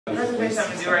The presentation I'm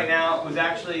going to do right now was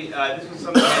actually, this was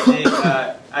something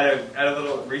I did at a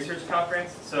little research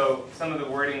conference, so some of the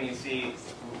wording you see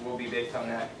will be based on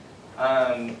that.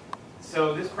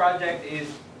 So this project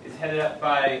is headed up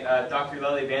by Dr.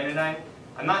 Lely Vandenheim.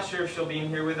 I'm not sure if she'll be in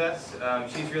here with us.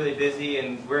 She's really busy,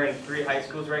 and we're in 3 high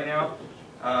schools right now.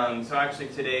 So actually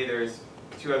today there's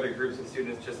 2 other groups of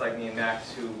students just like me and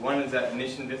Max, who one is at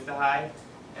Mission Vista High,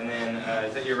 and then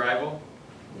is that your rival?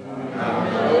 And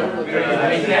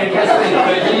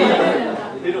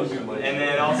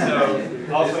then also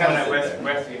one at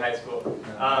Westview High School.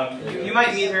 You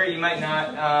might meet her, you might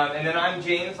not. And then I'm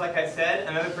James, like I said.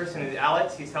 Another person is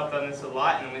Alex. He's helped on this a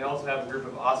lot, and we also have a group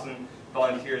of awesome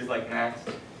volunteers like Max.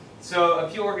 So a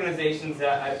few organizations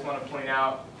that I just want to point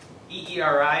out.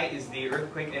 EERI is the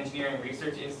Earthquake Engineering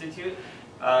Research Institute.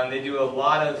 They do a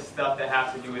lot of stuff that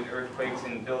has to do with earthquakes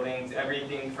and buildings,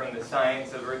 everything from the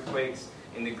science of earthquakes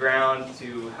in the ground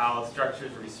to how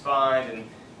structures respond, and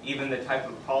even the type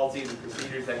of policies and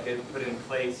procedures that get put in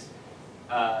place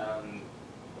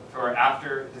for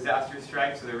after disaster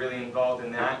strikes. So they're really involved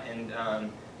in that,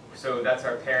 and so that's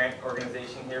our parent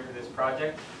organization here for this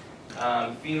project.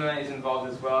 FEMA is involved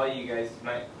as well. You guys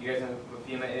know what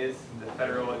FEMA is, the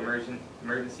Federal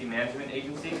Emergency Management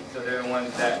Agency. So they're the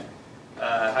ones that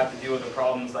have to deal with the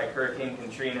problems like Hurricane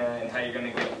Katrina and how you're going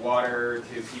to get water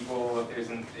to people if there's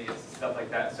stuff like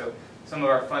that. So some of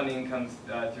our funding comes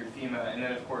through FEMA, and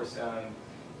then of course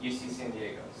UC San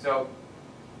Diego. So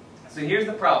here's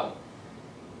the problem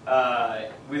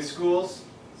with schools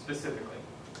specifically.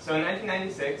 So in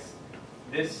 1996,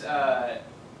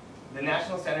 the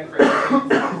National Center for Earthquake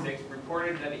Statistics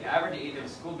reported that the average age of a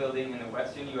school building in the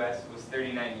western U.S. was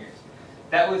 39 years.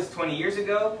 That was 20 years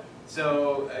ago.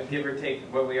 So give or take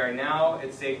what we are now,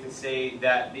 it's safe to say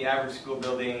that the average school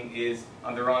building is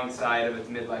on the wrong side of its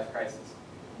midlife crisis.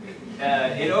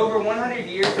 In over 100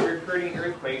 years of recording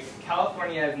earthquakes,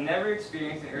 California has never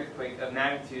experienced an earthquake of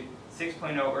magnitude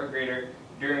 6.0 or greater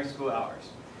during school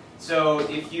hours. So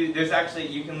you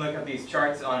can look up these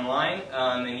charts online,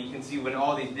 and you can see when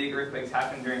all these big earthquakes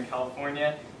happen during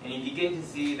California, and you begin to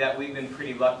see that we've been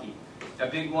pretty lucky. A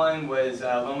big one was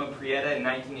Loma Prieta in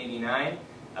 1989.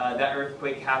 That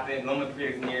earthquake happened, Loma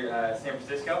Prieta is near San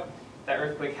Francisco. That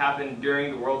earthquake happened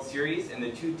during the World Series, and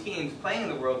the 2 teams playing in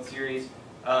the World Series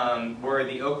were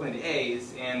the Oakland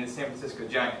A's and the San Francisco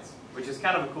Giants, which is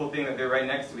kind of a cool thing that they're right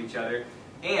next to each other.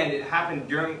 And it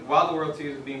happened while the World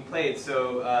Series was being played,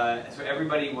 so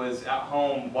everybody was at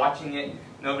home watching it.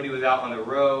 Nobody was out on the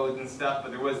roads and stuff,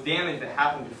 but there was damage that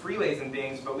happened to freeways and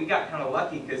things, but we got kind of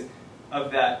lucky because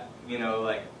of that,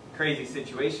 like crazy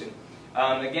situation.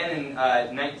 Again, in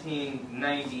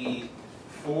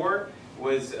 1994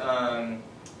 was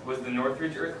the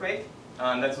Northridge earthquake.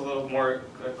 That's a little more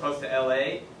close to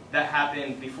LA. That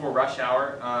happened before rush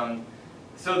hour.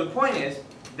 So the point is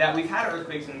that we've had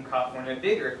earthquakes in California,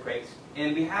 big earthquakes,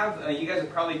 and we have. You guys have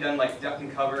probably done like duck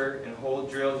and cover and hole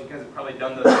drills. You guys have probably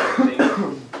done those types of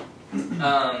things.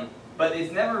 But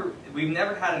we've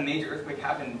never had a major earthquake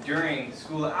happen during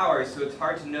school hours, so it's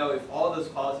hard to know if all those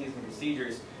policies and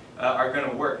procedures are going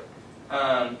to work.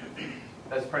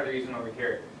 That's part of the reason over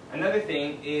here. Another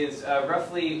thing is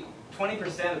roughly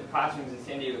 20% of the classrooms in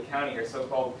San Diego County are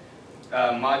so-called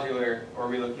modular or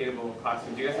relocatable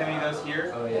classrooms. Do you guys have any of those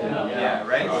here? Oh yeah. Yeah,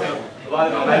 right? So a lot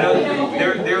of them. I know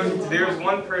there was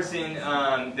one person,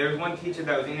 there was one teacher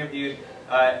that was interviewed,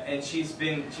 and she's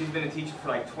been a teacher for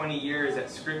like 20 years at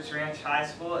Scripps Ranch High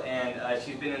School, and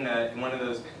she's been in one of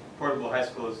those portable high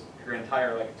schools her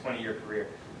entire 20-year career.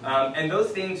 And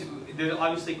those things, there's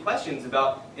obviously questions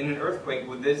about, in an earthquake,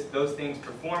 would those things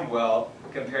perform well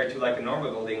compared to like a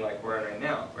normal building like we're in right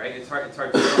now, right? It's hard to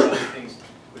know how these things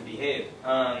would behave.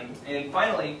 And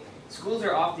finally, schools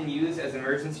are often used as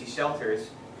emergency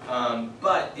shelters,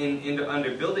 but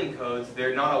under building codes,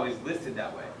 they're not always listed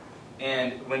that way.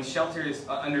 And when shelters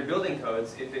under building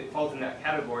codes, if it falls in that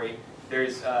category,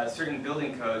 there's certain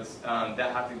building codes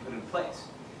that have to be put in place.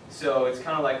 So it's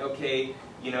kind of like, okay,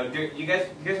 you guys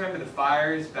remember the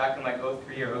fires back in like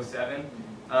 03 or 07?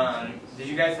 Did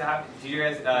you guys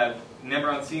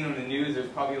remember on seeing on the news? There's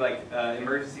probably like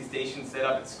emergency stations set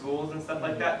up at schools and stuff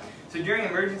like that. So during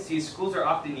emergencies, schools are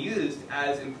often used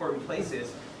as important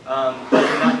places, but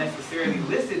they're not necessarily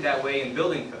listed that way in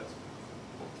building codes.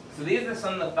 So these are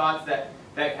some of the thoughts that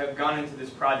have gone into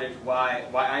this project. Why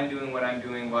I'm doing what I'm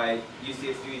doing, why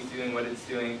UCSD is doing what it's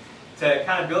doing, to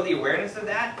kind of build the awareness of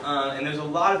that. And there's a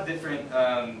lot of different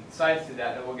sides to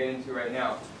that we'll get into right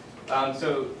now.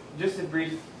 So just a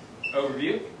brief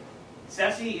overview.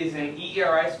 SESI is an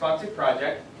EERI-sponsored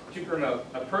project to promote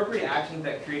appropriate actions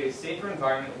that create a safer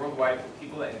environment worldwide for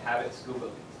people that inhabit school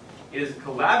buildings. It is a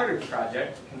collaborative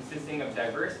project consisting of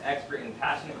diverse, expert, and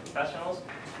passionate professionals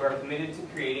who are committed to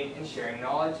creating and sharing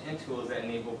knowledge and tools that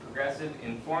enable progressive,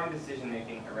 informed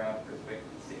decision-making around earthquake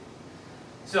safety.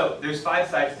 So there's 5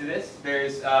 sides to this.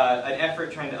 There's an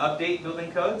effort trying to update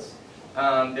building codes.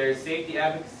 There's safety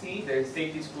advocacy. There's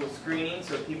safety school screening,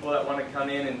 so people that want to come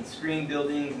in and screen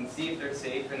buildings and see if they're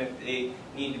safe and if they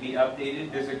need to be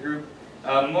updated. There's a group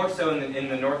more so in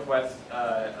the northwest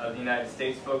of the United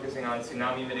States focusing on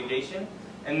tsunami mitigation.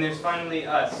 And there's finally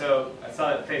us. So I saw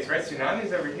that face, right?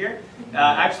 Tsunamis over here.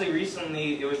 Actually,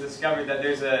 recently it was discovered that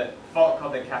there's a fault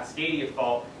called the Cascadia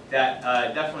Fault that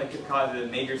definitely could cause a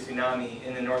major tsunami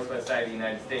in the northwest side of the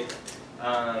United States.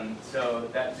 So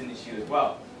that's an issue as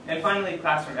well. And finally,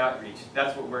 classroom outreach.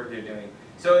 That's what we're here doing.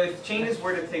 So if changes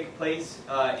were to take place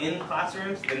in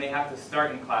classrooms, then they have to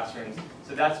start in classrooms.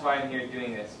 So that's why I'm here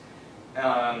doing this.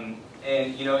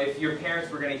 And you know, if your parents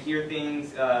were going to hear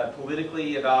things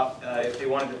politically about if they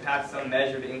wanted to pass some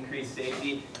measure to increase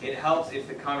safety, it helps if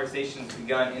the conversation's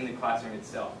begun in the classroom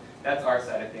itself. That's our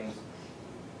side of things.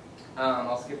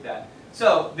 I'll skip that.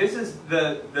 So this is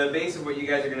the base of what you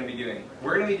guys are going to be doing.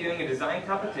 We're going to be doing a design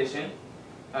competition.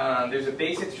 There's a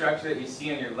basic structure that you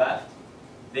see on your left.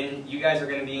 Then you guys are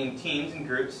going to be in teams and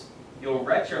groups. You'll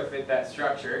retrofit that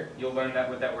structure. You'll learn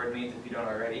what that word means if you don't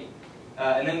already.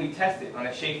 And then we test it on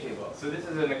a shake table. So this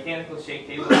is a mechanical shake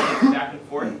table that goes back and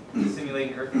forth to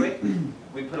simulate an earthquake.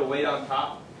 We put a weight on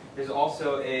top. There's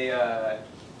also a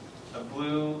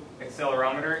blue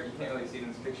accelerometer. You can't really see it in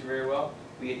this picture very well.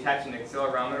 We attach an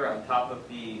accelerometer on top of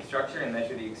the structure and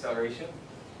measure the acceleration.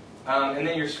 And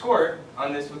then you're scored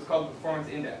on this what's called performance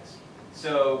index.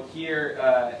 So here,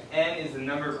 N is the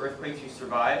number of earthquakes you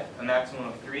survive, a maximum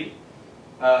of 3.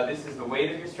 This is the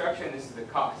weight of your structure, and this is the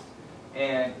cost.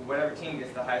 And whatever team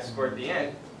gets the highest score at the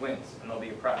end wins, and there'll be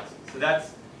a prize. So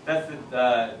that's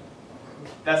the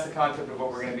concept of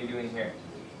what we're going to be doing here.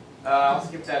 I'll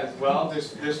skip that as well.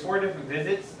 There's 4 different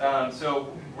visits.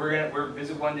 So we're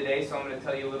visit 1 today. So I'm going to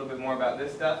tell you a little bit more about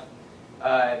this stuff.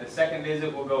 The second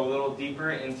visit will go a little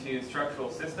deeper into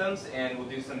structural systems, and we'll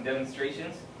do some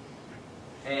demonstrations.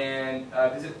 And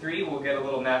visit 3 we'll get a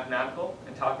little mathematical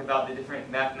and talk about the different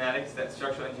mathematics that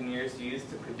structural engineers use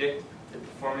to predict the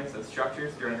performance of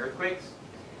structures during earthquakes.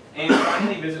 And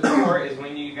finally, visit 4 is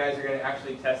when you guys are going to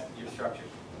actually test your structures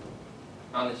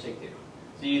on the shake table.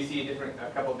 So you see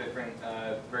a couple different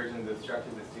versions of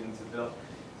structures that students have built.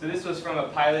 So this was from a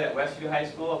pilot at Westview High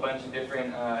School, a bunch of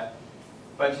different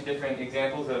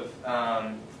examples of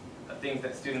things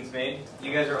that students made.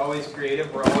 You guys are always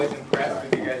creative. We're always impressed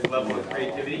with your guys' level of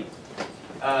creativity.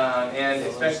 And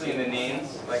especially in the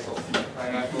names, like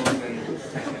pineapples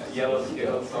and yellow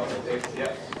Skittles, salsa sticks,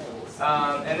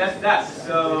 yeah. And that's that.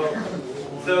 So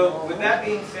with that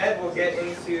being said, we'll get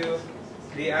into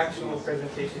the actual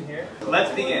presentation here.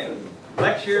 Let's begin.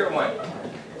 Lecture 1.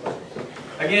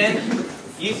 Again,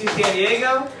 UC San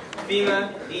Diego,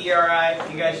 FEMA, EERI.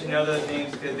 You guys should know those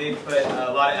names because they put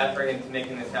a lot of effort into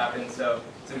making this happen, so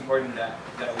it's important that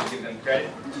we give them credit.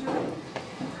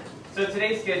 So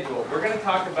today's schedule, we're going to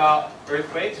talk about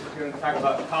earthquakes, we're going to talk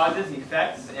about causes,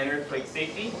 effects, and earthquake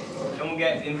safety. Then we'll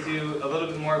get into a little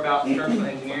bit more about structural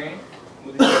engineering.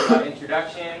 We'll talk about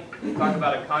introduction, we'll talk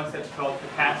about a concept called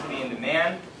capacity and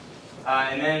demand,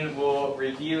 and then we'll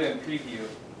review and preview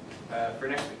for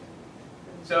next week.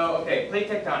 So, okay, plate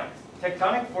tectonics.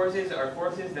 Tectonic forces are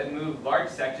forces that move large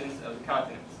sections of the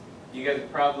continents. You guys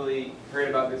have probably heard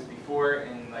about this before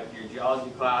in like your geology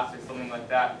class or something like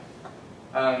that.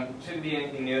 Shouldn't be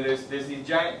anything new. There's these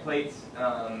giant plates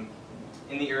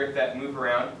in the earth that move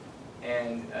around,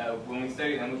 and when we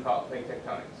study them, we call it plate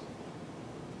tectonics.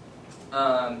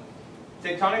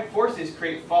 Tectonic forces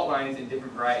create fault lines in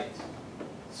different varieties.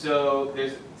 So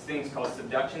there's things called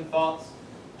subduction faults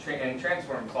and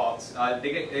transform faults.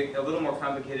 They get a little more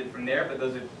complicated from there, but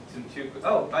those are some two.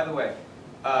 Oh, by the way,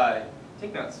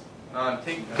 take notes.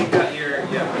 Take out your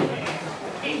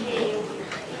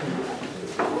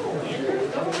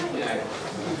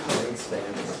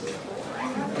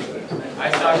I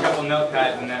saw a couple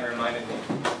notepads and that reminded me.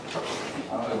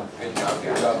 Good job,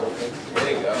 guys.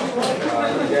 Way to go.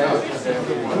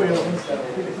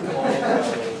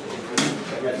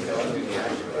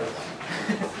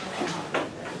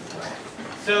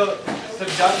 So,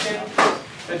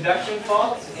 subduction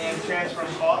faults and transform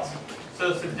faults.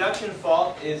 So, subduction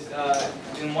fault is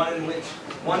one in which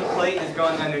one plate is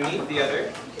going underneath the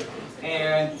other,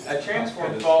 and a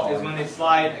transform fault is when they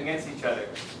slide against each other.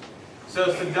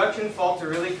 So subduction faults are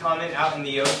really common out in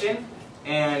the ocean,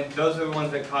 and those are the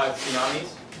ones that cause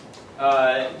tsunamis.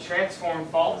 Transform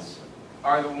faults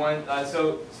are the ones,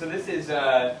 so this is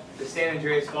the San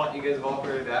Andreas Fault. You guys have all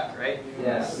heard of that, right?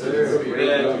 Yes, sir.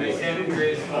 The San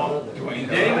Andreas Fault. Did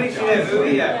anybody see that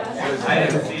movie? Yeah. I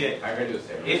didn't see it. I heard it.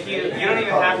 If you don't even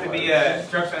have to be a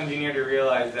structural engineer to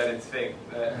realize that it's fake.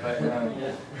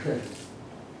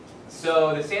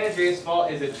 So the San Andreas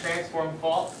Fault is a transform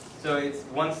fault. So it's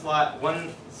one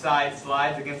side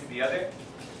slides against the other.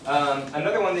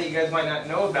 Another one that you guys might not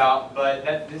know about, but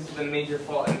this is a major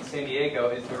fault in San Diego,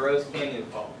 is the Rose Canyon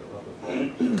Fault.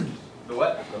 The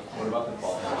what? What about the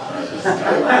fault?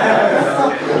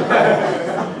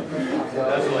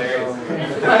 That's hilarious.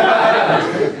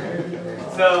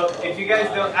 So if you guys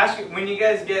don't, actually, when you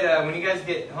guys get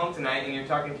home tonight and you're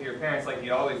talking to your parents like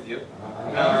you always do,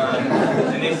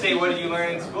 and they say, "What did you learn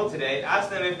in school today?" Ask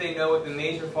them if they know what the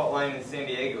major fault line in San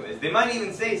Diego is. They might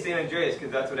even say San Andreas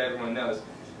because that's what everyone knows.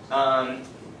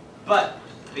 But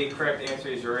the correct answer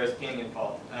is your Rose Canyon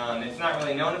Fault. It's not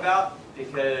really known about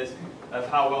because of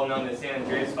how well known the San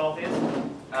Andreas Fault is.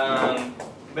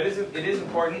 But it is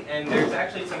important, and there's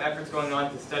actually some efforts going on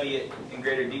to study it in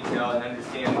greater detail and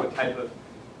understand what type of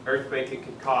earthquake it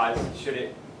could cause should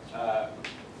it,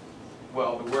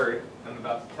 well, the word I'm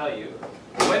about to tell you.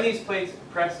 When these plates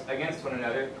press against one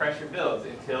another, pressure builds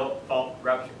until fault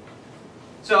rupture.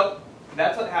 So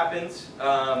that's what happens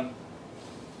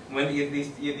when these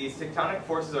tectonic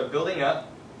forces are building up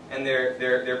and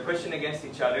they're pushing against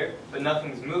each other, but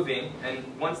nothing's moving. And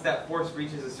once that force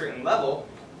reaches a certain level,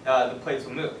 the plates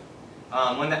will move.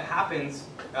 When that happens,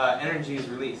 energy is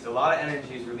released. A lot of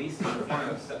energy is released in the form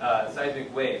of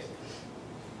seismic waves.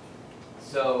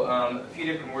 So a few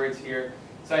different words here.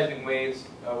 Seismic waves,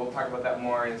 we'll talk about that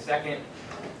more in a second.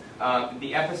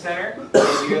 The epicenter,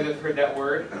 you guys have heard that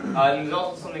word. And there's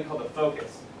also something called the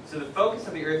focus. So the focus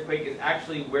of the earthquake is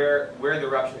actually where the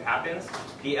rupture happens.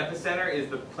 The epicenter is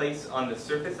the place on the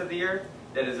surface of the earth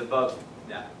that is above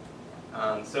that.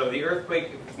 So the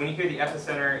earthquake, when you hear the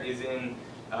epicenter is in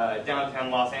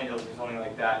downtown Los Angeles or something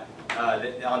like that,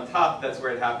 on top that's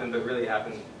where it happened, but really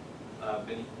happened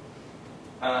beneath.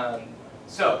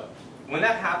 So when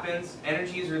that happens,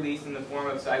 energy is released in the form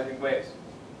of seismic waves.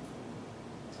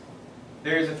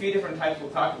 There's a few different types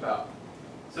we'll talk about.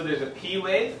 So there's a P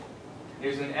wave,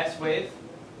 there's an S wave,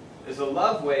 there's a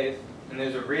love wave, and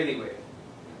there's a Rayleigh wave.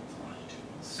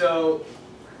 So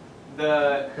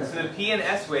the P and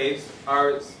S waves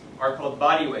are called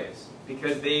body waves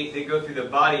because they go through the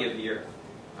body of the Earth.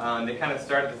 They kind of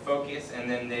start at the focus and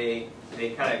then they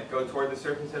kind of go toward the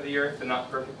surface of the Earth, but not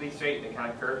perfectly straight. They kind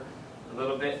of curve a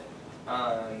little bit.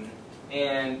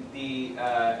 And the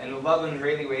love and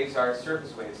Rayleigh waves are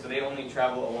surface waves, so they only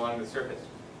travel along the surface.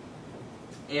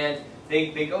 And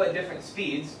they go at different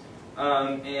speeds,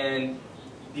 and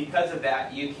because of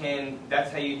that,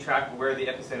 that's how you track where the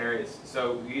epicenter is.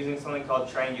 So using something called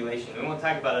triangulation. We won't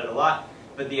talk about it a lot,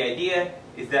 but the idea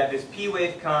is that this P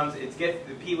wave comes,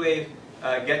 the P wave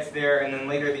gets there, and then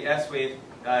later the S wave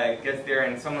gets there,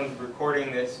 and someone's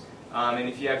recording this. And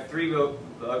if you have 3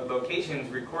 locations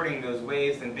recording those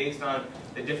waves, then based on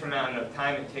the different amount of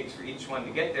time it takes for each one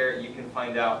to get there, you can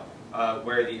find out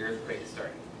where the earthquake is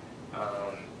starting.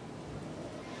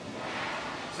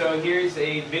 So here's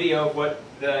a video of what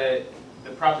the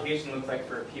propagation looks like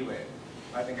for a P wave.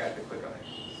 I think I have to click on it.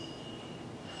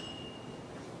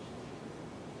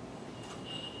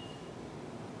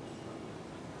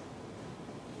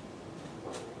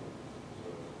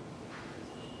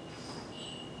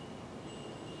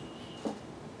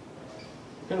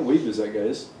 What kind of wave is that,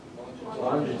 guys?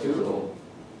 Longitudinal.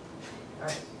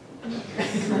 Nice.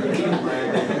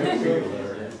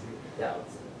 Yeah.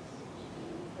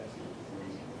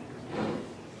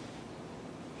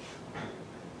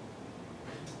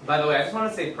 By the way, I just want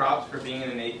to say props for being in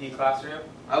an AP classroom.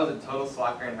 I was a total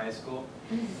slacker in high school.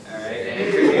 All right.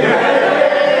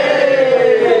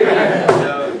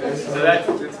 So that's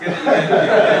good that you guys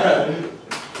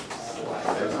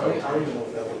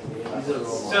do that.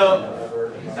 So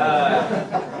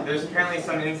there's apparently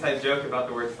some inside joke about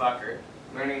the word slacker.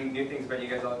 Learning new things about you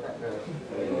guys all the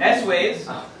time. S waves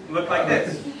look like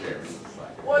this.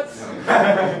 What?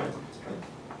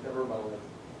 Never mind.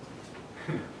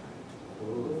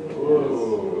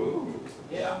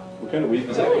 Yeah. What kind of wave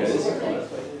is that, guys?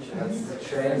 That's the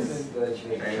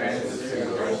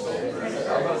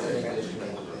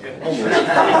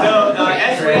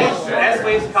So S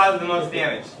waves cause the most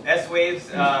damage. S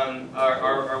waves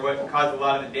are what cause a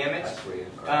lot of the damage.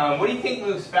 What do you think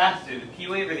moves faster, the P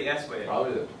wave or the S wave?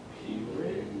 Probably the P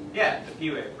wave. Yeah, the P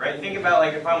wave, right? Think about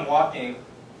like if I'm walking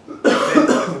like this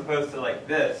as opposed to like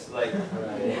this. Like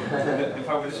if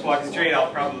I would just walk straight,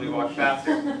 I'll probably walk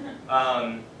faster.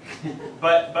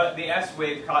 but the S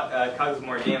wave causes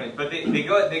more damage. But they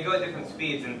go at different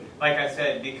speeds, and like I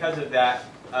said, because of that,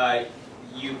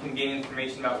 you can gain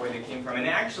information about where they came from. And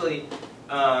actually,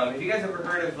 have you guys ever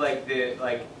heard of like the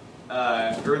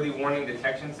early warning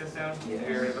detection system? Yes. Have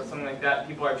you heard of something like that?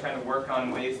 People are trying to work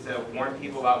on ways to warn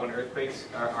people about when earthquakes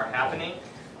are happening.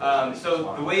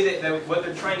 So the way that what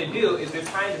they're trying to do is they're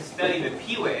trying to study the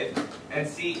P wave and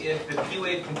see if the P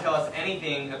wave can tell us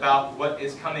anything about what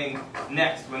is coming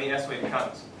next when the S wave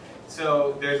comes.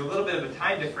 So there's a little bit of a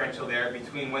time differential there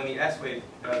between when the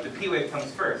the P wave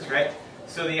comes first, right?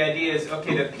 So the idea is,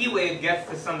 okay, the P wave gets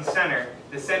to some center.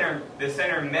 The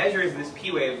center measures this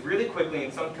P wave really quickly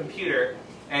in some computer,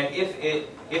 and if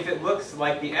it looks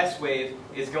like the S wave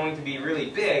is going to be really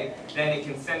big, then it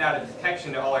can send out a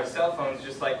detection to all our cell phones,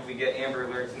 just like we get Amber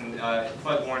Alerts and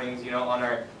flood warnings, you know, on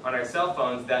our cell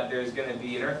phones that there's going to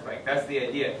be an earthquake. That's the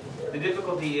idea. The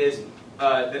difficulty is,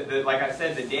 like I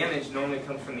said, the damage normally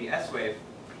comes from the S wave,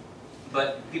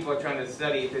 but people are trying to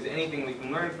study if there's anything we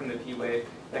can learn from the P wave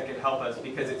that could help us,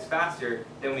 because it's faster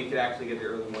than we could actually get the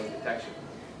early warning detection.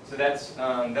 So that's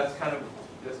kind of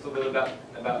just a little bit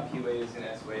about P waves and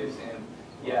S waves, and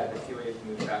yeah, the P waves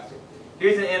move faster.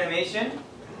 Here's an animation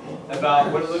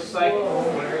about what it looks like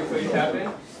when earthquakes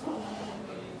happen.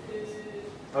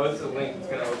 Oh, it's a link. It's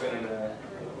going to open in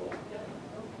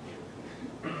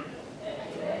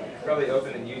probably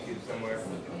open in YouTube somewhere.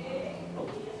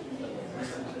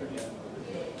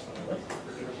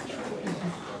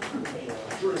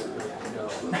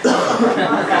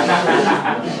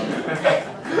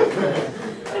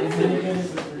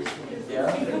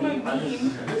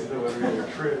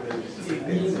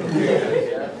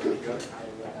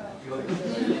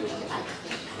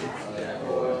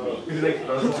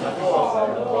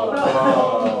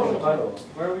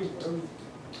 Where are we?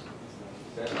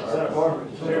 Santa Barbara.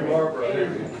 Santa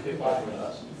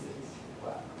Barbara.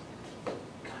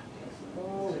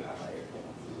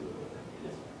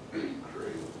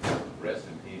 Rest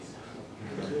in peace.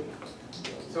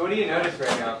 So what do you notice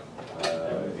right now?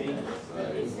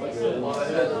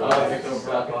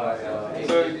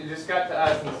 So you just got to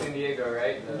us in San Diego,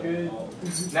 right?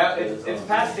 Now it's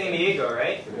past San Diego,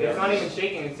 right? It's not even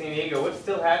shaking in San Diego. What's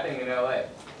still happening in LA?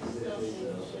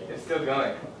 It's still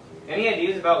going. Any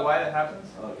ideas about why that happens?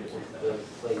 The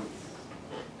plates.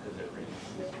 Because it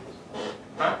rebounds.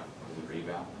 Huh? Does it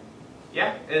rebound?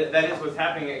 Yeah, that is what's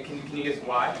happening. Can you guess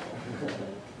why?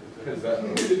 Because that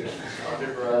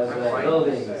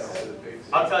Buildings.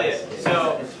 I'll tell you.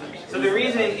 So the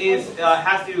reason is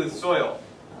has to do with soil.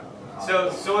 So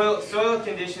soil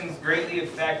conditions greatly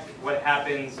affect what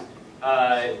happens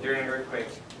during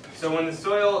earthquakes. So when the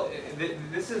soil,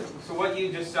 so what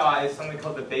you just saw is something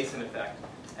called the basin effect.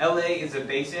 LA is a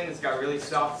basin. It's got really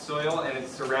soft soil, and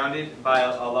it's surrounded by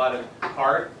a lot of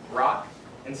hard rock.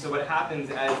 And so what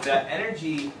happens as that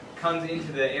energy comes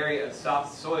into the area of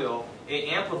soft soil, it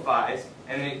amplifies,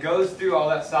 and it goes through all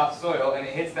that soft soil, and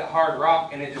it hits that hard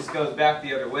rock, and it just goes back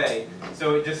the other way.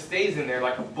 So it just stays in there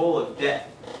like a bowl of death.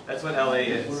 That's what LA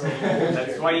is.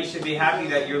 That's why you should be happy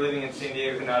that you're living in San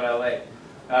Diego, not LA.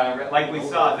 Like we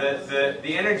saw,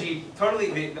 the energy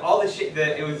totally,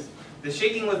 the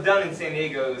shaking was done in San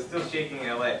Diego. It was still shaking in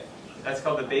LA. That's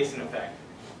called the basin effect.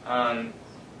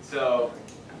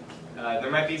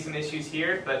 There might be some issues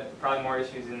here, but probably more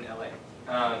issues in LA.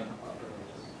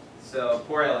 So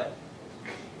poor LA.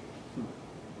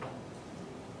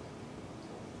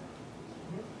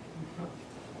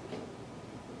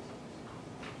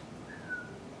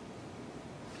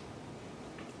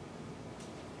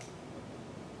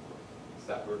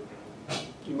 Stop working.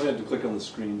 You might have to click on the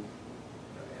screen.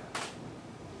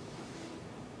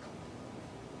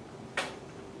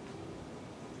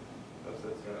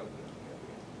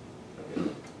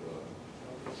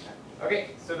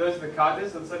 Okay, so those are the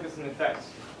causes. Let's look at some effects.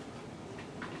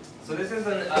 So this is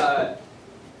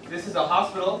a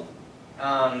hospital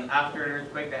after an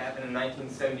earthquake that happened in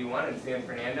 1971 in San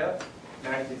Fernando,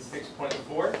 magnitude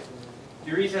 6.4.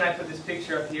 The reason I put this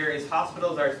picture up here is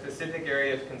hospitals are a specific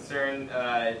area of concern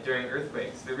during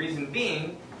earthquakes. The reason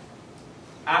being,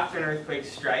 after an earthquake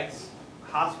strikes,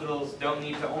 hospitals don't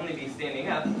need to only be standing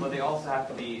up, but they also have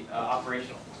to be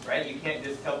operational. Right? You can't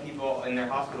just tell people in their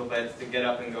hospital beds to get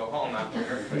up and go home after an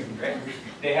earthquake, right?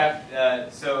 They have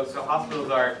so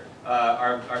hospitals are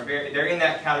they're in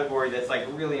that category that's like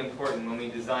really important when we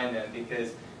design them,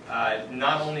 because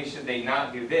not only should they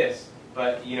not do this,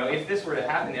 but if this were to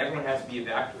happen, everyone has to be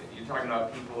evacuated. You're talking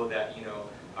about people that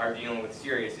are dealing with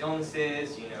serious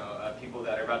illnesses, people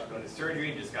that are about to go into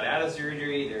surgery, just got out of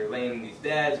surgery, they're laying in these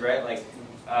beds, right? Like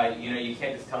you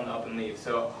can't just tell them to up and leave.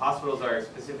 So hospitals are a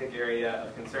specific area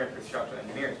of concern for structural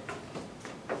engineers.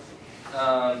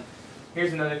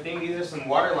 Here's another thing. These are some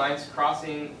water lines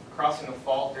crossing a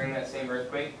fault during that same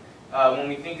earthquake. When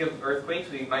we think of earthquakes,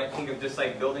 we might think of just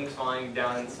like buildings falling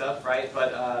down and stuff, right?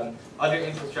 But other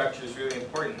infrastructure is really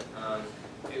important.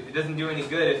 It doesn't do any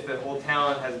good if the whole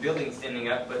town has buildings standing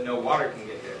up, but no water can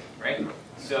get there, right?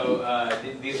 So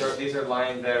these are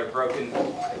lines that are broken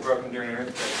during an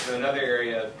earthquake. So another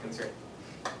area of concern.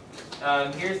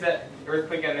 Here's that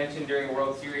earthquake I mentioned during the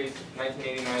World Series,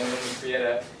 1989, in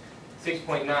Frieta,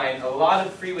 6.9. A lot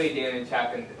of freeway damage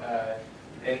happened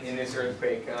in this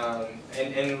earthquake,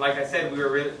 and like I said, we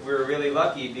were really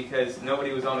lucky because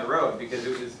nobody was on the road because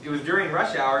it was during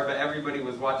rush hour, but everybody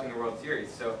was watching the World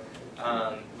Series, so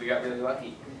we got really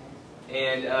lucky.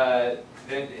 And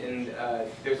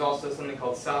there's also something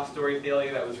called soft story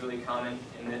failure that was really common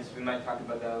in this. We might talk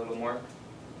about that a little more.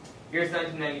 Here's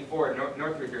 1994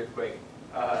 Northridge earthquake.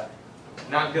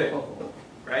 Not good,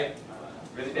 right?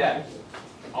 Really bad.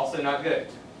 Also not good.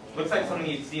 Looks like something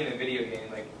you'd see in a video game,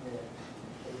 like.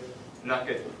 Not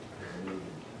good.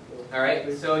 All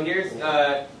right, so here's,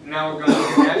 now we're going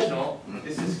international.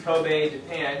 This is Kobe,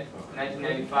 Japan,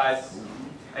 1995.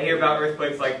 I hear about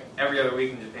earthquakes like every other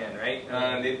week in Japan, right?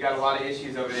 They've got a lot of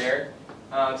issues over there.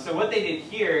 So what they did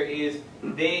here is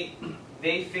they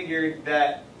figured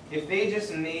that if they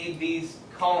just made these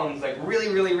columns like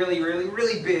really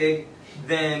big,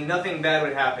 then nothing bad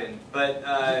would happen. But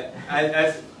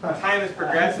as time has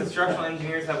progressed, the structural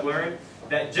engineers have learned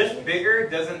that just bigger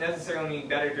doesn't necessarily mean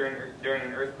better during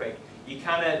an earthquake.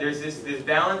 There's this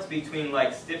balance between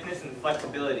like stiffness and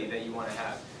flexibility that you want to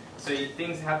have. So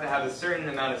things have to have a certain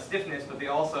amount of stiffness, but they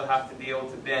also have to be able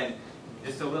to bend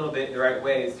just a little bit the right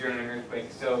ways during an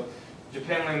earthquake. So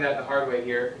Japan learned that the hard way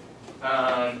here.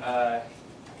 Happy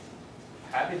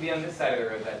to be on this side of the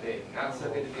road that day. Not so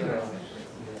good to be on that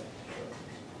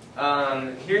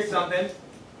side. Here's something.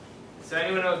 So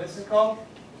anyone know what this is called?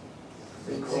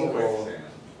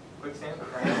 Quicksand?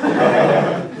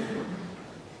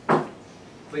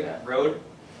 Quick road?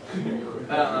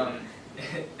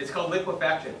 It's called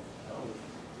liquefaction.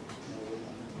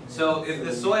 So if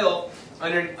the soil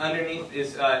underneath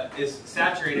is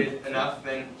saturated enough,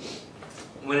 then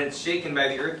when it's shaken by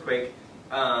the earthquake,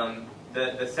 because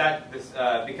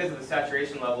of the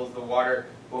saturation levels, the water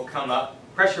will come up.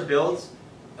 Pressure builds.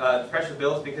 Pressure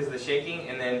builds because of the shaking,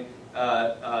 and then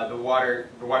the water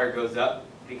goes up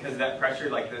because of that pressure.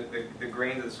 Like the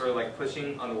grains are sort of like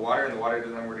pushing on the water, and the water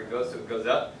doesn't know where to go, so it goes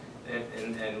up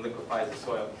and liquefies the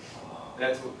soil.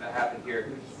 That's what happened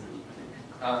here.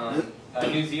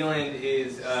 New Zealand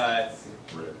is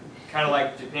kind of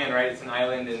like Japan, right? It's an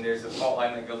island, and there's a fault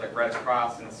line that goes like right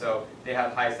across, and so they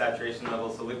have high saturation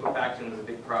levels. So liquefaction is a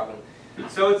big problem.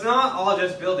 So it's not all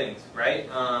just buildings, right?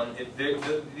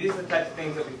 These are the types of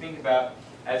things that we think about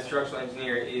as structural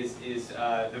engineer is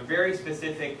the very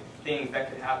specific things that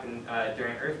could happen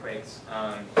during earthquakes,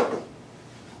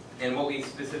 and what we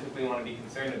specifically want to be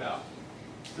concerned about.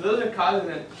 So those are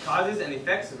causes and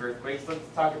effects of earthquakes. Let's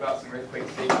talk about some earthquake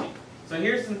safety. So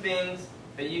here's some things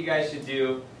that you guys should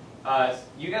do.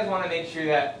 You guys want to make sure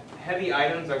that heavy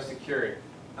items are secured.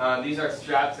 These are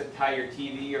straps that tie your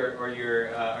TV or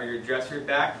your dresser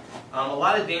back. A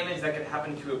lot of damage that could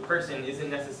happen to a person isn't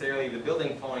necessarily the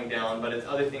building falling down, but it's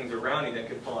other things around you that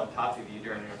could fall on top of you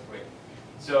during an earthquake.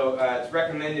 So it's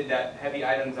recommended that heavy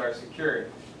items are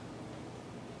secured.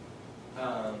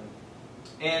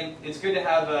 And it's good to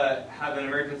have an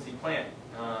emergency plan.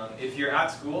 If you're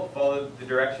at school, follow the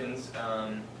directions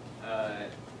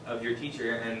of your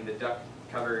teacher and the duck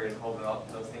cover and hold all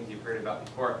those things you've heard about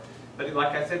before. But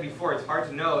like I said before, it's hard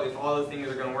to know if all those things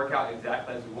are going to work out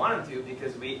exactly as we want them to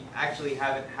because we actually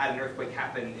haven't had an earthquake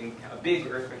happen, a big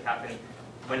earthquake happen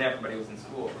when everybody was in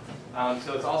school.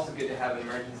 So it's also good to have an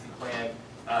emergency plan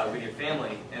with your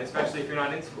family, and especially if you're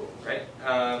not in school, right?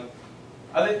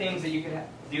 Other things that you can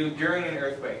do during an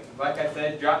earthquake, like I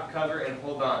said, drop cover and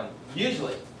hold on.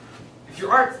 Usually, if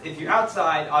you're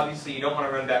outside, obviously you don't want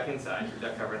to run back inside.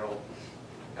 Duck cover and hold.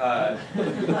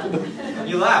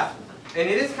 You laugh, and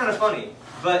it is kind of funny.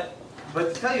 But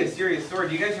to tell you a serious story,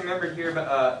 do you guys remember here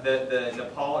about the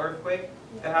Nepal earthquake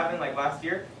that happened like last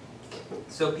year?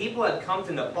 So people had come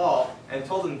to Nepal and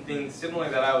told them things similar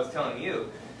that I was telling you.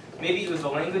 Maybe it was a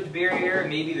language barrier,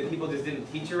 maybe the people just didn't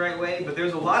teach the right way, but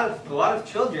there's a lot of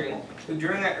children who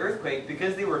during that earthquake,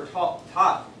 because they were taught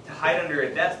to hide under a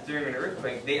desk during an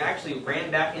earthquake, they actually ran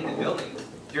back into buildings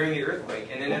during the earthquake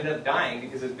and ended up dying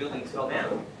because those buildings fell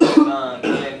down.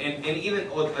 And even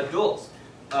adults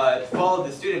followed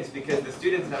the students because the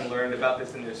students had learned about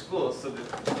this in their schools, so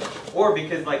or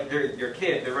because like they're your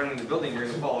kid, they're running the building, you're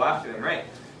going to follow after them, right?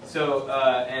 So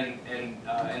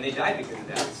and they died because of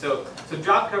that. So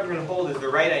drop, cover, and hold is the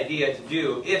right idea to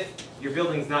do if your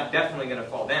building's not definitely going to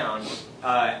fall down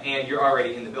and you're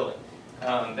already in the building.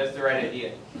 That's the right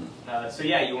idea. So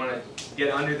yeah, you want to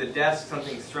get under the desk,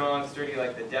 something strong, sturdy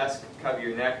like the desk, cover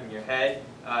your neck and your head.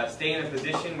 Stay in a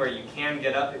position where you can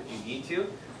get up if you need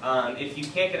to. If you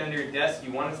can't get under your desk,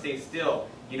 you want to stay still.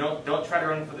 You don't try to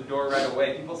run for the door right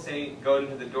away. People say go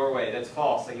into the doorway. That's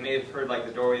false. Like you may have heard like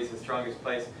the doorway is the strongest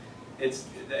place. It's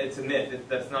a myth.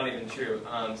 That's not even true.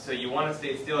 So you want to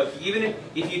stay still. Even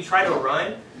if you try to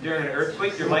run during an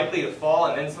earthquake, you're likely to fall,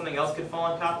 and then something else could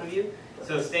fall on top of you.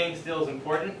 So staying still is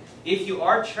important. If you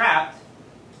are trapped,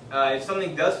 if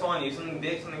something does fall on you, something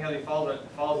big, something heavy falls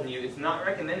on you, it's not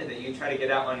recommended that you try to get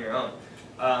out on your own.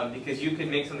 Because you could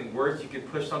make something worse. You could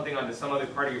push something onto some other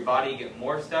part of your body, get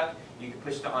more stuck. You could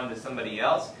push it onto somebody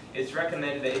else. It's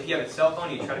recommended that if you have a cell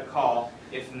phone, you try to call.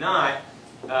 If not,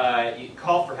 you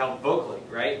call for help vocally,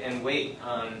 right? And wait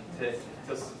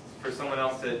for someone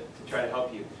else to try to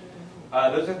help you.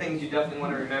 Those are things you definitely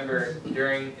want to remember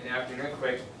during and after an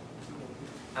earthquake.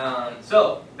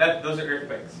 Those are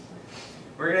earthquakes.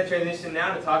 We're going to transition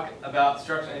now to talk about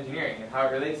structural engineering and how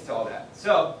it relates to all that.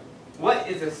 So, what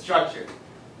is a structure?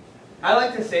 I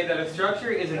like to say that a structure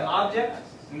is an object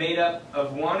made up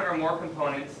of one or more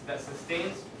components that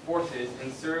sustains forces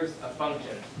and serves a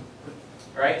function.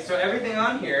 Right? So everything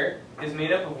on here is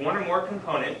made up of one or more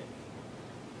component.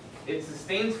 It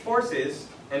sustains forces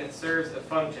and it serves a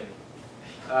function.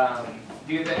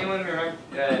 Does anyone remember?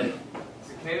 Can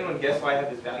anyone guess why I have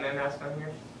this Batman mask on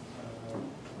here?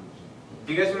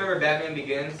 Do you guys remember Batman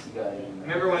Begins?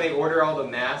 Remember when they order all the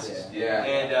masks? Yeah.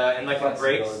 And like it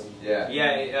breaks? Yeah.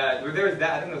 Yeah. There was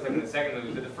that. I think it was like in the second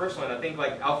movie, but the first one, I think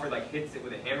like Alfred like hits it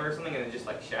with a hammer or something, and it just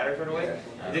like shatters right away.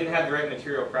 Yeah. It didn't have the right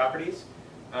material properties,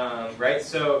 right?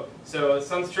 So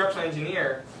some structural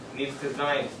engineer needs to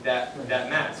design that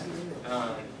mask,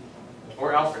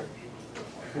 or Alfred.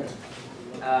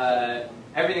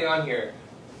 Everything on here,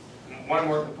 one or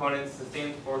more components,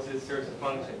 sustains forces, serves a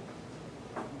function.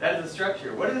 That is a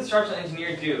structure. What does a structural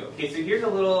engineer do? Okay, so here's a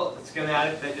little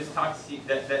schematic that just talks to you,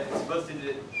 that's supposed to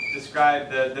describe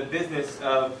the business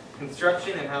of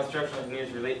construction and how structural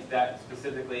engineers relate to that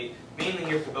specifically, mainly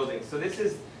here for buildings. So this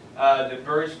is the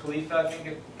Burj Khalifa. I think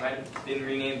it might have been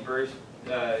renamed Burj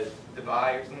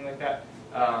Dubai or something like that.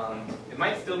 It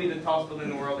might still be the tallest building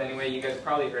in the world anyway. You guys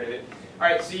probably heard of it. All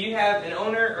right, so you have an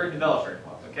owner or developer,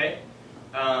 okay?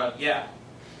 Yeah,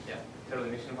 totally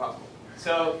Mission Impossible.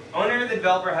 So, owner or the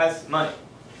developer has money,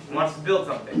 wants to build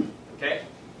something, okay?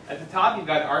 At the top, you've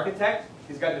got an architect.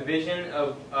 He's got the vision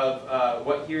of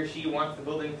what he or she wants the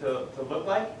building to look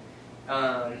like.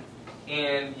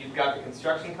 And you've got the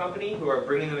construction company who are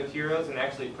bringing the materials and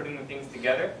actually putting the things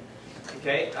together,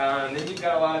 okay? Then you've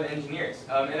got a lot of engineers.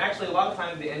 And actually, a lot of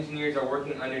times, the engineers are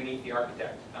working underneath the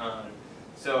architect.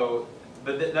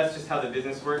 But that's just how the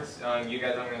business works. You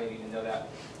guys don't really need to know that.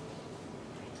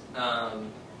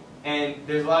 And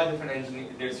there's a lot of different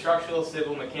engineers. There's structural,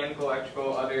 civil, mechanical,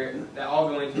 electrical, other, that all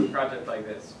go into a project like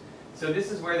this. So this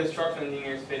is where the structural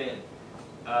engineers fit in.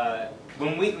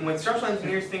 When structural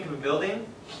engineers think of a building,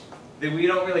 then we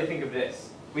don't really think of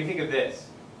this. We think of this.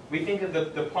 We think of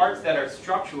the parts that are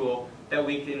structural that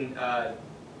we can, that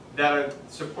are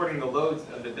supporting the loads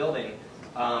of the building.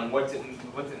 What's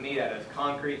it made out of?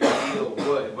 Concrete, steel,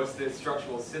 wood. What's the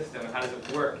structural system? How does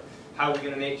it work? How are we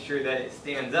going to make sure that it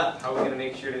stands up? How are we going to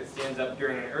make sure that it stands up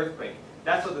during an earthquake?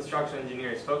 That's what the structural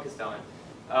engineer is focused on.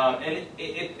 And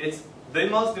it's the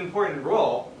most important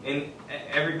role in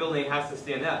every building has to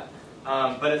stand up.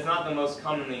 But it's not the most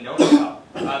commonly known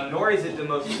about, nor is it the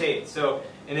most paid. So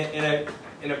in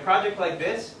a project like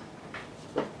this,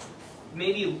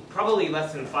 probably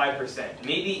less than 5%,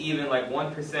 maybe even like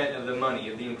 1% of the money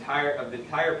of the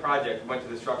entire project went to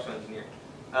the structural engineer.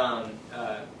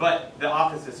 But the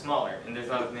office is smaller, and there's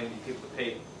not as many people to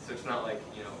pay, so it's not like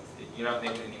you're not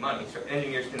making any money. So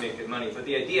engineers can make good money, but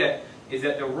the idea is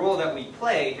that the role that we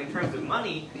play in terms of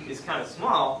money is kind of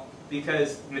small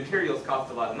because materials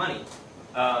cost a lot of money.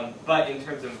 But in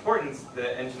terms of importance,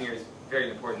 the engineer is very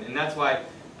important, and that's why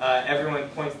everyone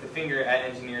points the finger at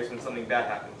engineers when something bad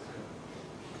happens.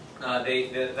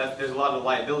 There's a lot of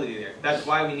liability there. That's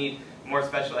why we need more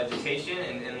special education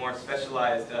and more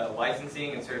specialized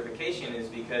licensing and certification, is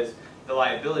because the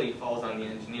liability falls on the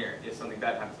engineer if something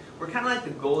bad happens. We're kind of like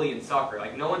the goalie in soccer.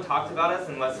 Like, no one talks about us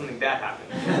unless something bad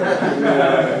happens.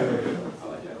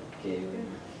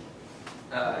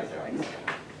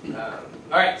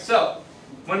 All right, so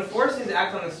when forces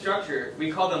act on the structure,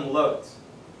 we call them loads.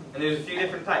 And there's a few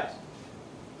different types.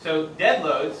 So dead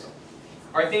loads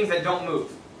are things that don't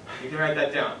move. You can write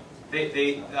that down.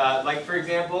 Like for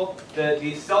example,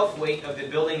 the self-weight of the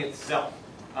building itself.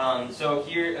 So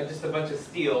here, just a bunch of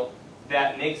steel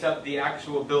that makes up the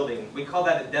actual building. We call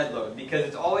that a dead load because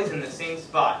it's always in the same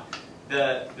spot.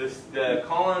 The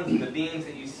columns and the beams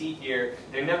that you see here,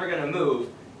 they're never going to move.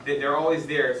 They're always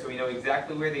there, so we know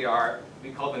exactly where they are.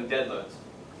 We call them dead loads.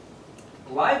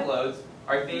 Live loads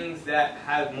are things that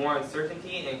have more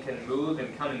uncertainty and can move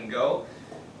and come and go.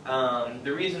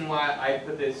 The reason why I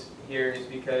put this here is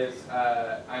because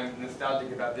I'm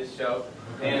nostalgic about this show,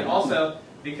 and also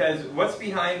because what's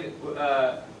behind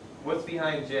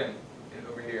Jim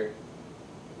over here?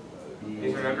 You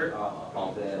guys remember?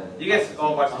 You guys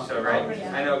all watch the show, right?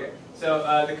 I know. Okay. So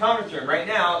the conference room right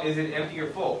now, is it empty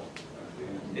or full?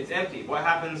 It's empty. What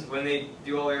happens when they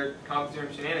do all their conference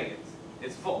room shenanigans?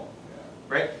 It's full,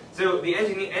 right? So the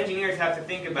engineers have to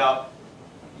think about,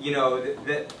 you know,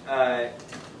 the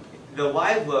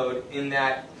live load in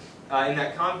that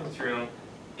conference room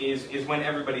is when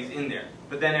everybody's in there.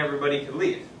 But then everybody could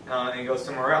leave and go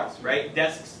somewhere else, right?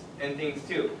 Desks and things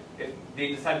too. If they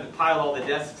decided to pile all the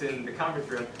desks in the conference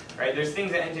room, right? There's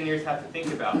things that engineers have to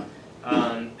think about.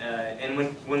 And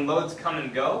when loads come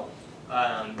and go,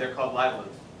 they're called live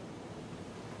loads.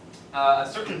 A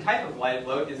certain type of live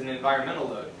load is an environmental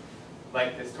load,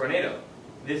 like this tornado.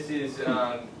 This is,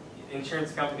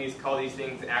 insurance companies call these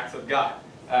things acts of God.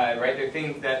 Right? They're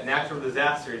things that, natural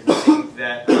disasters, things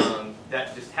that,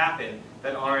 that just happen,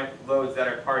 that aren't loads that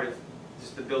are part of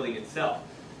just the building itself.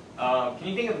 Can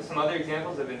you think of some other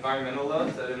examples of environmental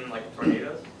loads other than like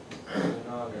tornadoes?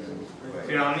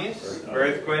 Tsunamis,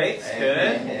 earthquakes,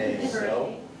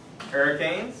 good.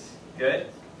 Hurricanes, good.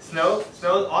 Snow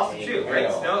also true,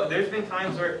 right? Snow. There's been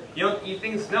times where you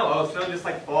think snow. Oh, snow just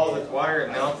like falls with water,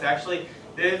 it melts. Actually,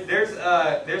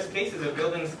 there's cases of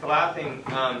buildings collapsing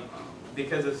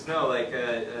because of snow. Like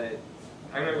I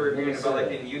remember hearing about like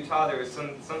in Utah, there was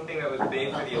something that was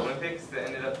made for the Olympics that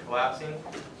ended up collapsing,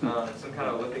 some kind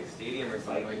of Olympic stadium or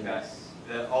something like that.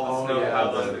 All the snow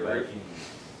piled onto the roof.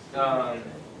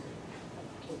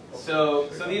 So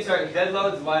these are dead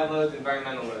loads, live loads,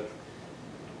 environmental loads.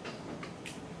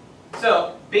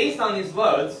 So based on these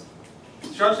loads,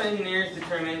 structural engineers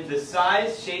determine the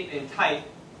size, shape, and type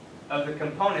of the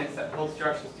components that hold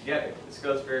structures together. This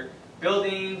goes for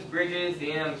buildings, bridges,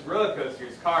 dams, roller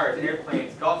coasters, cars,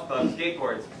 airplanes, golf clubs,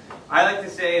 skateboards. I like to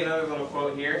say, another little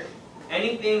quote here,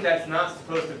 anything that's not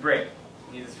supposed to break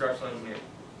needs a structural engineer.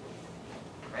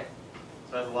 Right?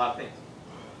 So that's a lot of things.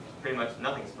 Pretty much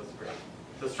nothing's supposed to break.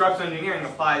 So structural engineering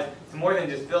applies to more than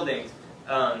just buildings.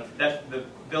 The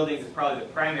buildings is probably the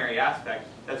primary aspect.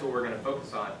 That's what we're going to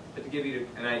focus on. But to give you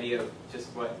an idea of just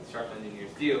what structural engineers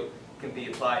do, can be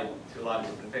applied to a lot of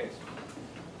different things.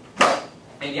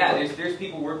 And yeah, there's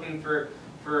people working for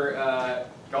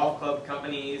golf club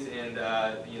companies and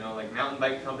like mountain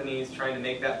bike companies trying to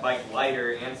make that bike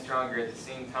lighter and stronger at the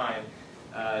same time,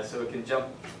 so it can jump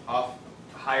off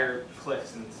higher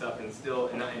cliffs and stuff and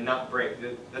not break.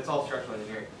 That's all structural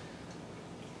engineering.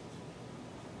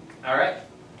 All right.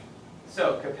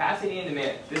 So capacity and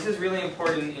demand. This is really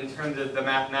important in terms of the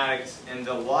mathematics and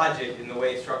the logic in the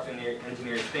way structural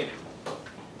engineers think.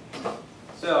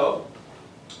 So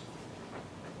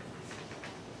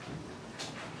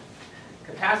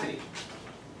capacity.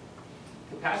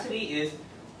 Capacity is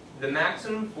the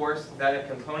maximum force that a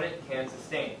component can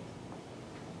sustain.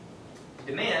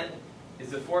 Demand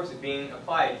is the force being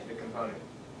applied to the component.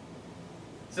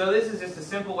 So this is just a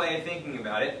simple way of thinking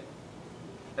about it.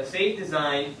 A safe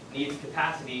design needs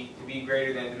capacity to be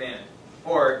greater than demand,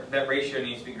 or that ratio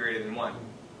needs to be greater than 1.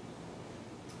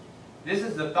 This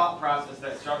is the thought process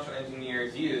that structural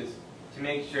engineers use to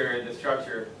make sure the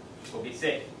structure will be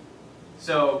safe.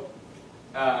 So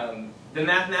the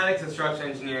mathematics of structural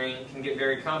engineering can get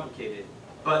very complicated,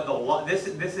 but this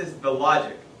is the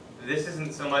logic. This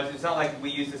isn't so much. It's not like we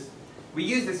use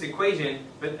this equation,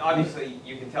 but obviously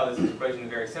you can tell this equation is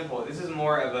very simple. This is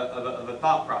more of a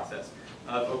thought process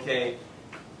of, okay,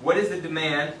 what is the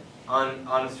demand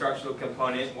on a structural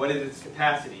component? What is its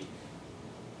capacity?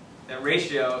 That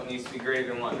ratio needs to be greater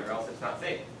than 1, or else it's not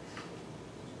safe.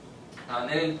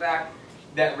 And in fact,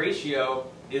 that ratio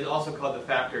is also called the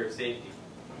factor of safety.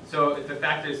 So if the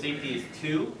factor of safety is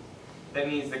 2, that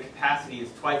means the capacity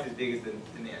is twice as big as the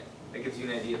demand. That gives you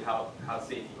an idea of how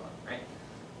safe you are, right?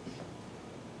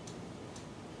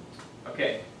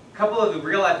 Okay, a couple of the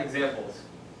real-life examples,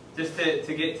 just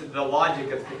to get to the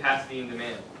logic of capacity and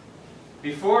demand.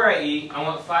 Before I eat, I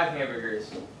want 5 hamburgers.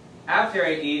 After I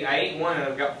ate 1 and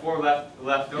I've got 4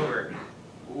 left over.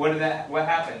 what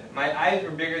happened? My eyes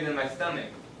were bigger than my stomach,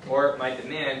 or my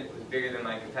demand was bigger than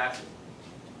my capacity.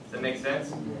 Does that make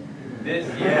sense? This,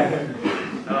 yeah,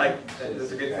 I like that.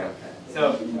 That's a good thing.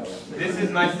 So this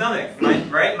is my stomach,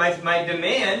 my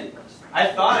demand. I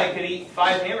thought I could eat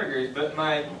 5 hamburgers, but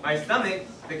my stomach,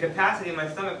 the capacity of my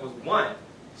stomach was 1.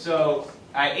 So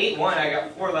I ate 1, I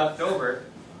got 4 left over,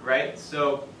 right?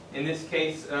 So in this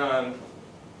case,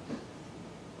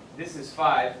 this is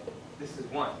 5, this is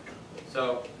 1.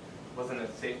 So it wasn't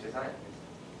a safe design.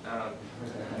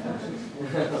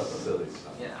 Silly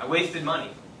stuff. Yeah, I wasted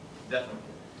money, definitely.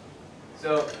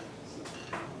 So,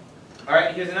 all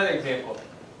right, here's another example.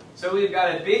 So we've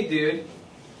got a big dude,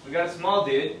 we've got a small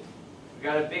dude, we've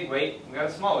got a big weight, we've got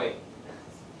a small weight.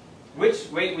 Which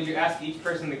weight would you ask each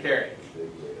person to carry?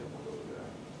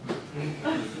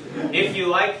 If you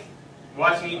like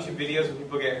watching YouTube videos where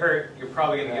people get hurt, you're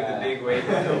probably going to give the big weight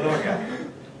to the little guy.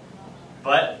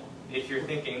 But if you're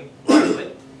thinking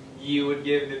wisely, you would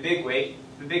give the big weight,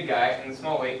 the big guy, and the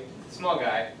small weight, the small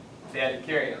guy, if they had to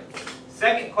carry them.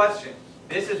 Second question.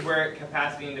 This is where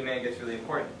capacity and demand gets really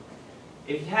important.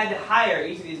 If you had to hire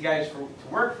each of these guys to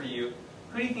work for you,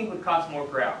 who do you think would cost more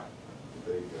per hour?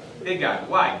 Big guy. Big guy.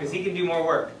 Why? Because he can do more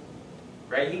work.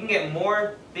 Right? He can get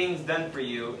more things done for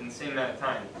you in the same amount of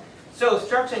time. So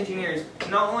structural engineers,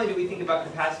 not only do we think about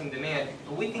capacity and demand,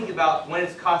 but we think about when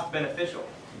it's cost beneficial.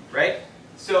 Right?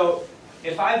 So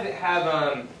if I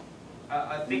have,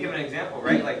 think of an example,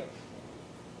 right? Like,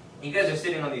 you guys are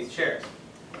sitting on these chairs.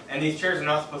 And these chairs are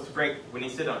not supposed to break when you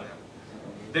sit on them.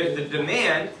 The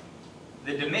demand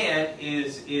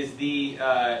is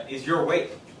your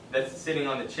weight that's sitting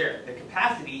on the chair. The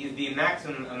capacity is the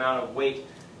maximum amount of weight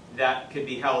that could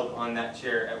be held on that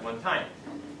chair at one time.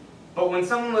 But when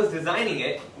someone was designing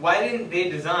it, why didn't they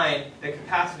design the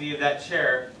capacity of that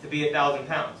chair to be 1,000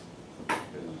 pounds?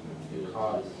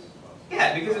 Cost.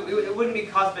 Yeah, because it wouldn't be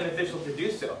cost beneficial to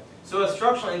do so. So as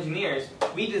structural engineers,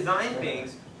 we design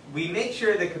things. We make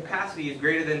sure the capacity is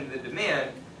greater than the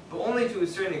demand, but only to a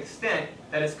certain extent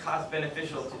that it's cost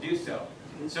beneficial to do so.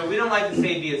 So we don't like to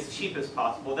say be as cheap as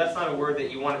possible. That's not a word that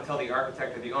you want to tell the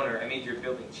architect or the owner, I made your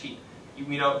building cheap.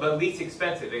 But least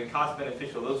expensive and cost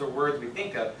beneficial, those are words we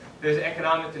think of. There's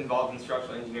economics involved in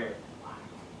structural engineering.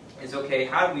 It's okay,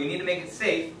 how do we need to make it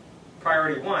safe?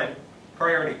 Priority 1.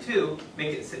 Priority 2, make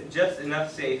it just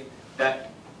enough safe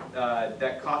that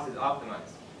that cost is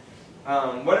optimized.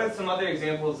 What are some other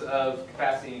examples of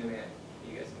capacity and demand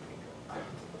you guys can think of?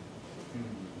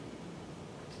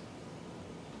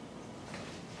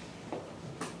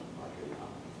 Market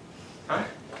economy. Huh?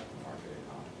 Market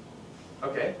economy.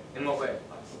 Okay, in what way?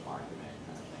 Like supply and demand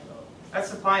kind of thing. That's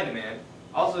supply and demand.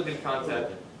 Also a good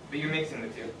concept, but you're mixing the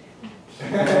two.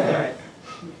 Right.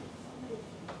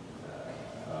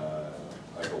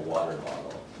 Like a water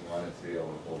bottle. You want it to be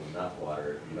able to hold enough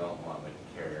water. You don't want like to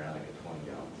carry around like a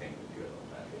 20-gallon tank with you.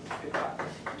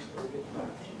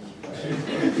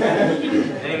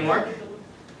 Any more?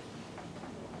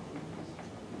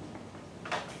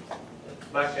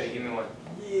 Black Betty, give me one.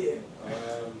 Yeah.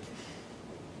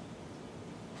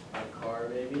 A car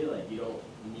maybe, like you don't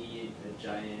need a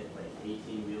giant like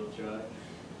 18-wheel truck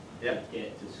Yep. to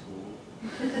get to school.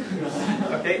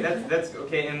 Okay, that's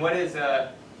okay. And what is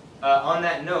on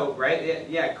that note, right?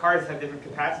 Yeah, cars have different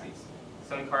capacities.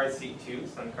 Some cars seat 2,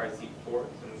 some cars seat 4,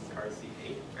 some cars seat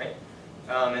 8, right?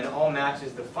 And it all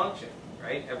matches the function,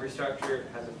 right? Every structure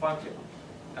has a function,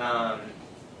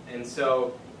 and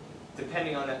so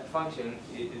depending on that function,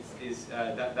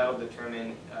 that'll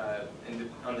determine, and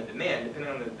on the demand,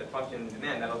 depending on the function and the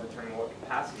demand, that'll determine what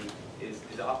capacity is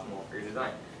optimal for your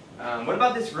design. What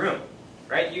about this room?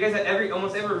 Right? You guys have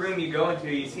almost every room you go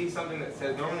into, you see something that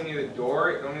says, normally near the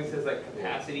door, it normally says like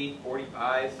capacity,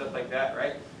 45, stuff like that,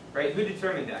 right? Right? Who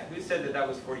determined that? Who said that that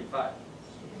was 45?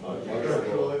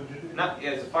 Not,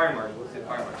 yeah, it's a fire marshal. Let's say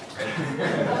fire marshal, right?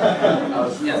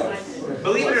 Yes.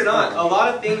 Believe it or not, a lot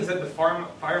of things that the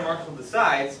fire marshal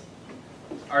decides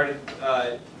are to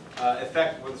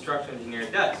affect what the structural engineer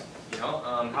does. You know,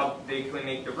 how big can we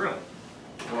make the room?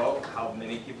 Well, how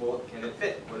many people can it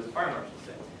fit? What does the fire marshal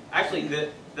say? Actually,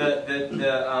 the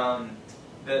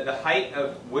height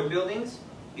of wood buildings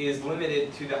is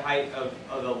limited to the height of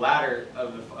the ladder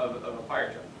of a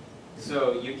fire truck.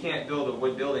 So you can't build a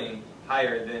wood building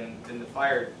higher than the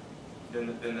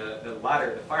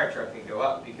ladder the fire truck can go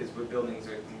up, because wood buildings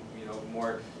are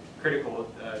more critical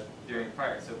during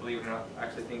fire. So believe it or not,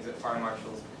 actually things that fire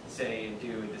marshals say and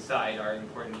do and decide are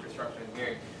important for structural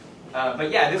engineering.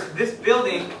 But yeah, this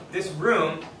building, this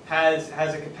room has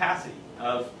a capacity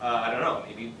of I don't know,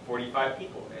 maybe 45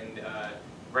 people, and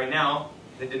right now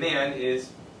the demand is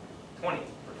 20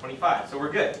 or 25, so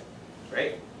we're good.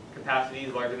 right? Capacity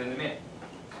is larger than demand.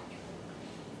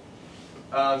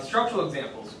 Structural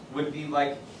examples would be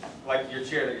like your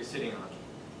chair that you're sitting on.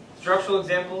 Structural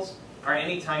examples are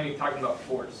any time you're talking about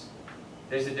force.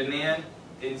 There's a demand.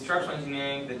 In structural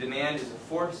engineering, the demand is a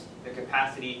force. The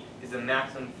capacity is the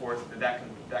maximum force that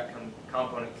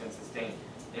component can sustain.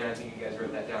 And I think you guys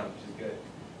wrote that down, which is good.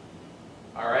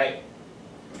 All right.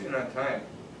 We're doing on time.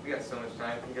 We got so much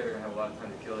time. You guys are gonna have a lot of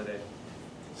time to kill today.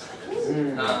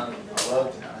 I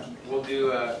love time. We'll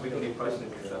do. We can do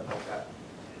questions and stuff like that.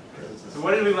 So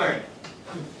what did we learn?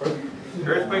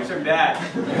 Earthquakes are bad.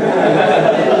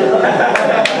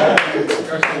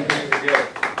 Structural engineering is good.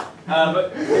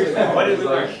 But seriously, what did we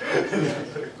learn?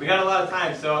 We got a lot of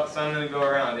time, so I'm going to go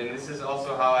around, and this is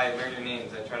also how I learn your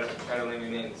names. I try to learn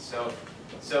your names. So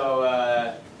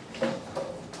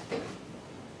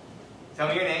tell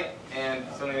me your name and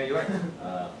something that you learned.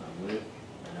 I'm Luke,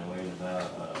 and I learned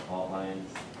about fault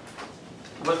lines.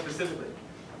 What specifically?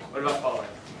 What about fault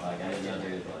lines? Like I didn't know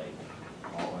there's like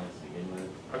fault lines to begin with.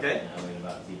 Okay. And I learned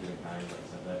about two different kinds, like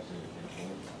subduction and tension.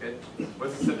 Good.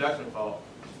 What's the subduction fault?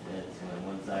 It's when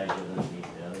one side goes underneath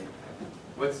the other.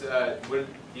 What's what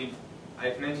you?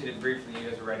 I've mentioned it briefly. You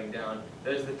guys are writing down.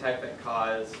 Those are the type that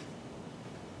cause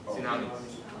tsunamis.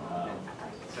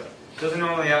 So those are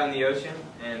normally out in the ocean,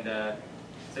 and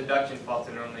subduction faults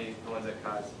are normally the ones that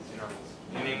cause tsunamis.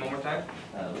 Your name one more time?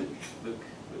 Luke. Luke.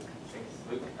 Thanks,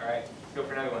 Luke. All right, let's go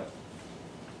for another one.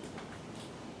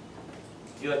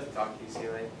 You like to talk,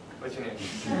 UCLA. What's your name?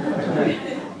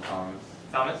 I'm Thomas.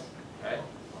 Thomas. All right.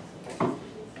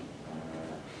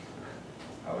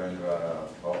 I learned about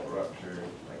fault rupture,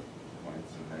 like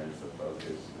points and there's the focus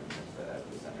and there's the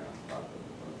epicenter on top of the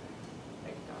focus.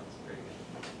 Thank you, Thomas. Very good.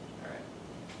 All right.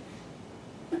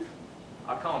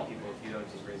 I'll call on people if you don't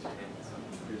just raise your hand. So.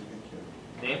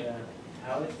 Name?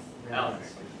 Alex.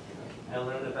 Alex. I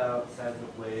learned about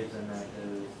seismic waves and that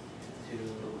there's two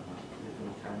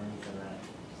different kinds, and that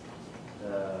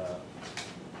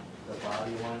the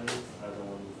body ones are the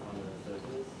ones on the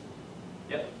surface.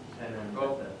 Yep. And then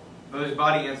Well, there's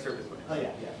body and surface waves.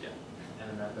 yeah. Yeah. And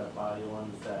then that the body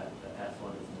ones, that the S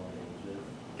one is more dangerous.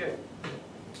 Good.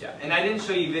 Yeah, and I didn't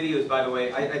show you videos, by the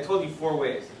way. I told you 4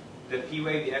 waves. The P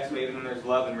wave, the X wave, and then there's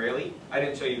love and rarely. I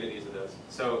didn't show you videos of those.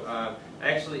 So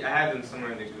actually, I have them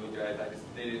somewhere in the Google Drive.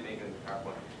 They didn't make them in the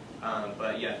PowerPoint.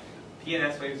 But yeah, P and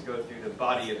S waves go through the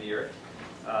body of the Earth,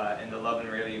 and the love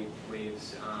and rarely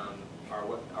waves are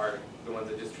the ones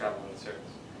that just travel on the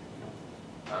surface.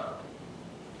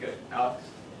 Good. Alex?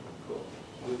 Cool.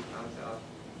 Luke, Alex,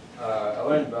 I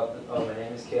learned about my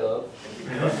name is Caleb.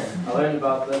 I learned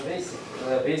about the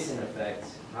basin effect,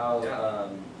 how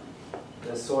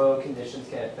the soil conditions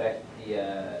can affect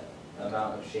the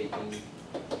amount of shaking,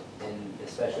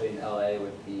 especially in LA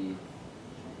with the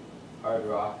hard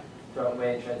rock. When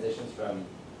it transitions from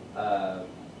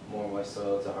more moist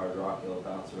soil to hard rock, it'll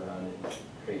bounce around and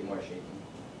create more shaking.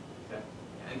 Okay.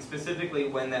 And specifically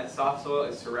when that soft soil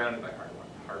is surrounded by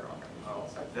hard rock on all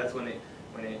sides. That's when it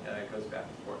goes back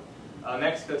and forth.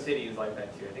 Mexico City is like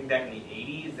that too. I think back in the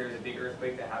 80s there was a big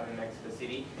earthquake that happened in Mexico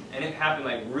City, and it happened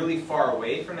like really far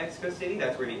away from Mexico City.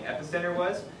 That's where the epicenter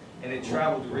was, and it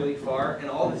traveled really far, and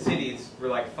all the cities were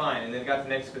like fine, and then it got to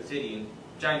Mexico City and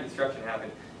giant destruction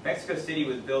happened. Mexico City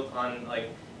was built on like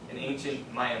an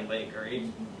ancient Mayan lake, or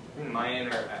Mayan,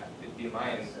 or it'd be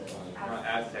Mayan, not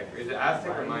Aztec. Is it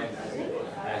Aztec or Mayan?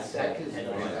 Aztec.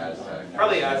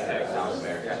 Probably Aztec. South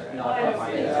America.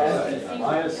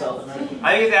 Maya is South America.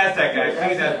 I think it's Aztec, guys. I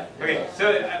think it's Aztec. Okay, so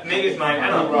maybe it's Mayan. I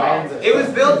don't know. It was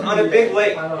built on a big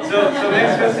lake. So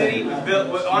Mexico City was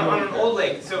built on an old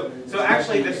lake. So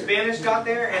actually the Spanish got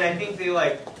there, and I think they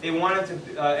wanted to,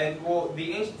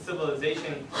 the ancient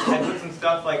civilization had put some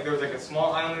stuff, like there was like a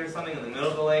small island or something in the middle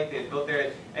of the lake. They had built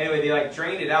there. Anyway, they like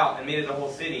drained it out and made it a whole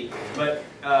city. But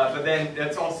then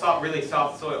that's all soft, really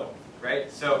soft soil, right?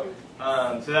 So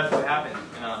that's what happened.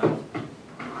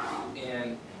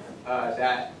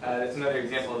 That's another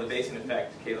example of the basin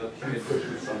effect, Caleb.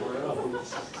 Somewhere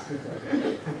else.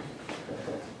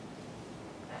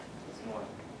 More.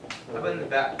 How about in the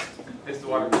back? Mr.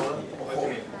 Water Polo? What's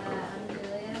your name? I'm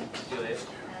Julia.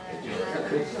 Julia.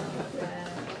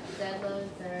 Dead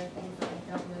loads are things that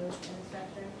don't move in the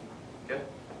structure. Good.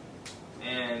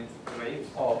 And what about you?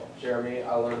 Oh, Jeremy,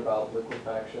 I learned about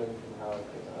liquefaction and how it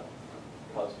can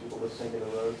cause people to sink in the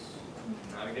roads.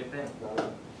 Not a good thing.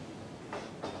 Not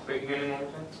Wait, your name one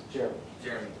more time? Jeremy.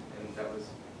 Jeremy. And that was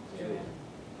Julia.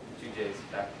 2 J's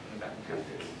back in the back.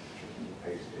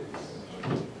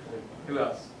 Who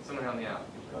else? Someone help me out.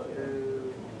 Oh,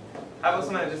 yeah. How about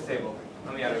someone at this table?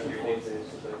 Help me out over here, dudes. My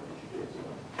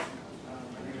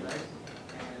name is Ike,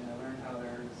 and I learned how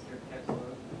there's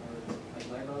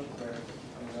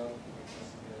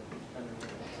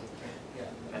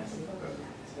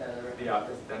The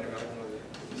office, Thunder Mountain.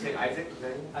 Did you say Isaac?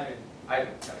 Ivan.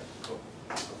 Ivan. Got it. Cool.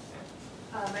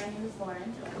 My name is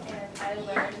Lauren, and I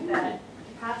learned that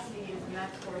capacity is the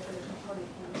max force of the component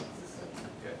management system.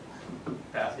 Good.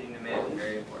 Capacity and demand is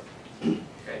very important.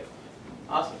 Okay.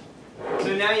 Awesome.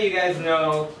 So now you guys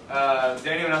know, is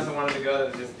there anyone else that wanted to go that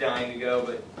was just dying to go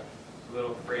but a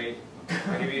little afraid?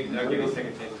 I'll give you a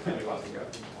second chance if anybody wants to go.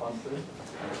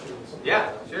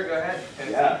 Yeah, sure, go ahead.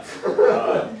 Yeah.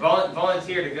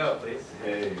 Volunteer to go, please.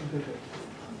 Hey.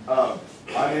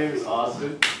 My name is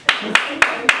Austin.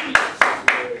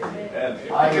 And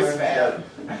I learned that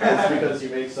just because you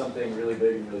make something really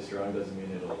big and really strong doesn't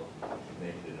mean it'll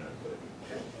make it in an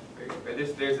earthquake. But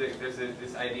there's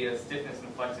this idea of stiffness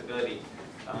and flexibility,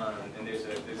 and there's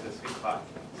a sweet spot.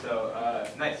 So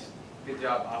nice, good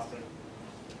job, Austin.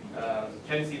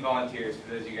 Tennessee Volunteers, for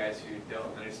those of you guys who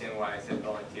don't understand why I said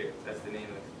volunteer, that's the name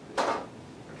of the job.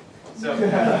 So,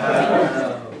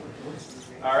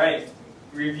 all right,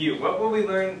 review. What will we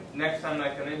learn next time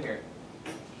I come in here?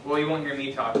 Well, you won't hear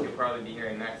me talk. You'll probably be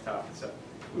hearing Max talk. So,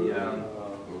 oh,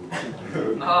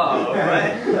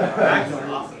 right. Max is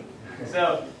awesome.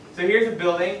 So here's a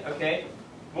building. Okay,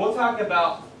 we'll talk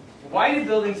about why do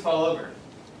buildings fall over,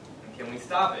 and can we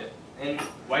stop it, and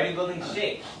why do buildings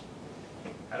shake?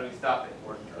 How do we stop it,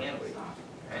 or can we?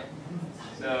 Okay.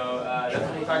 So that's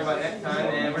what we'll talk about next time,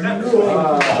 and we're done.